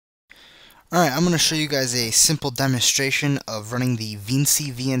Alright, I'm going to show you guys a simple demonstration of running the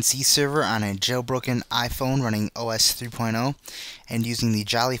Veency VNC server on a jailbroken iPhone running OS 3.0 and using the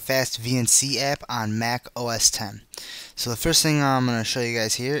Jolly Fast VNC app on Mac OS 10. So the first thing I'm going to show you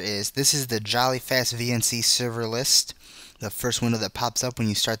guys here is this is the Jolly Fast VNC server list, the first window that pops up when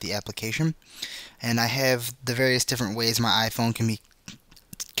you start the application. And I have the various different ways my iPhone can be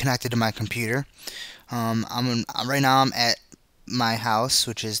connected to my computer. Right now I'm at my house,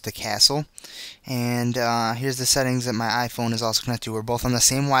 which is the castle, and here's the settings that my iPhone is also connected to. We're both on the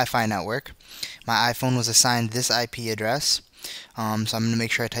same Wi-Fi network. My iPhone was assigned this IP address, so I'm going to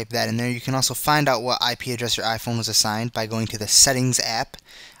make sure I type that in there. You can also find out what IP address your iPhone was assigned by going to the Settings app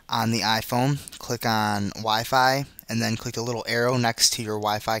on the iPhone, click on Wi-Fi, and then click the little arrow next to your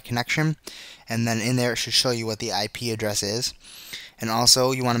Wi-Fi connection, and then in there it should show you what the IP address is. And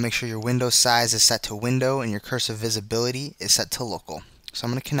also, you want to make sure your window size is set to window and your cursor visibility is set to local. So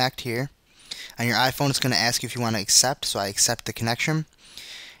I'm going to connect here. On your iPhone, it's going to ask you if you want to accept, so I accept the connection.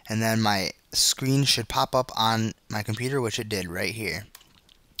 And then my screen should pop up on my computer, which it did right here.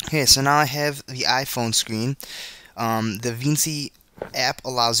 Okay, so now I have the iPhone screen. The Veency app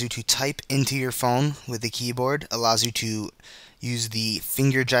allows you to type into your phone with the keyboard, allows you to use the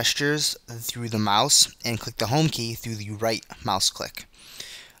finger gestures through the mouse, and click the home key through the right mouse click.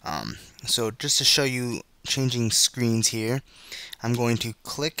 So just to show you changing screens here, I'm going to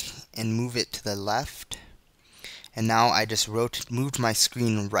click and move it to the left, and now I just moved my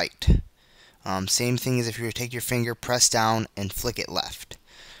screen right. Same thing as if you were to take your finger, press down, and flick it left.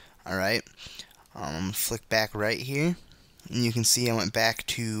 Alright, flick back right here, and you can see I went back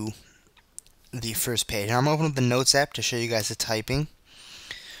to the first page. Now I'm going to open up the Notes app to show you guys the typing.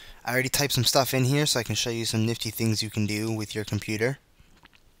 I already typed some stuff in here so I can show you some nifty things you can do with your computer.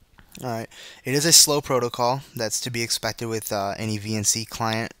 Alright, it is a slow protocol. That's to be expected with any VNC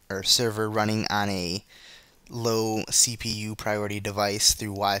client or server running on a low CPU priority device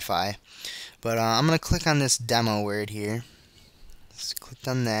through Wi-Fi. But I'm going to click on this demo word here. Just clicked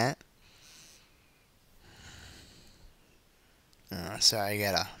on that. Sorry,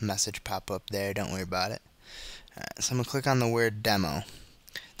 I got a message pop up there, don't worry about it. Alright, so I'm going to click on the word demo.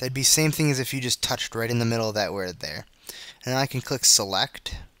 That'd be the same thing as if you just touched right in the middle of that word there. And then I can click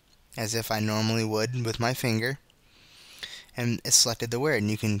select, as if I normally would with my finger. And it selected the word,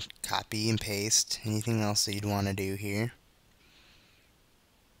 and you can copy and paste anything else that you'd want to do here.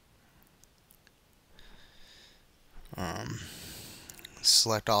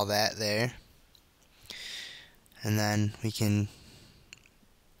 Select all that there. And then we can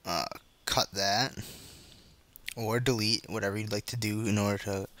cut that or delete, whatever you'd like to do in order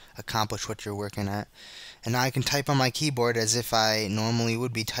to accomplish what you're working at. And now I can type on my keyboard as if I normally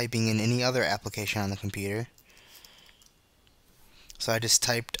would be typing in any other application on the computer. So I just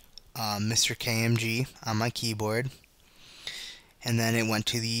typed Mr. KMG on my keyboard, and then it went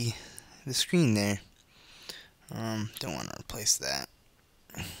to the screen there. Don't want to replace that.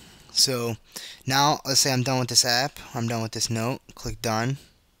 So now let's say I'm done with this app, I'm done with this note, click done.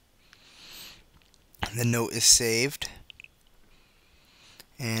 The note is saved,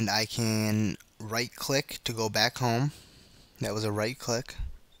 and I can right click to go back home. That was a right click.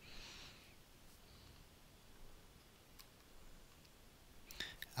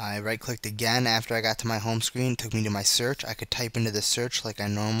 I right clicked again after I got to my home screen. It took me to my search. I could type into the search like I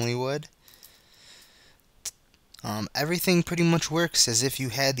normally would. Everything pretty much works as if you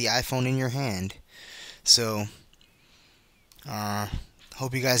had the iPhone in your hand. So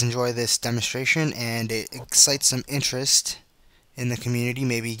hope you guys enjoy this demonstration and it excites some interest in the community.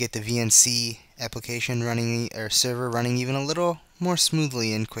 Maybe get the VNC application running or server running even a little more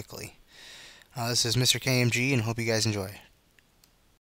smoothly and quickly. This is Mr. KMG, and hope you guys enjoy.